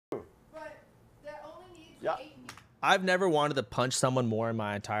Yeah. I've never wanted to punch someone more in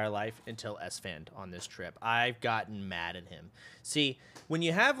my entire life until S-Fanned on this trip. I've gotten mad at him. See, when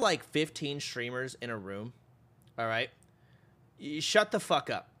you have like 15 streamers in a room, all right, you shut the fuck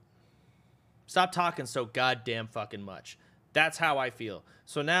up. Stop talking so goddamn fucking much. That's how I feel.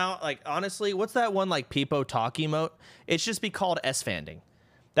 So now, like, honestly, what's that one, like, Peepo talk emote? It should just be called S-Fanding.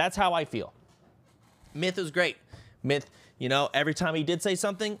 That's how I feel. Myth was great. Myth, you know, every time he did say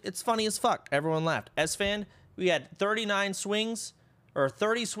something, it's funny as fuck. Everyone laughed. S-Fan, we had 39 swings, or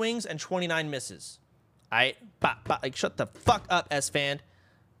 30 swings and 29 misses. Like, shut the fuck up, S-Fan.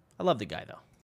 I love the guy, though.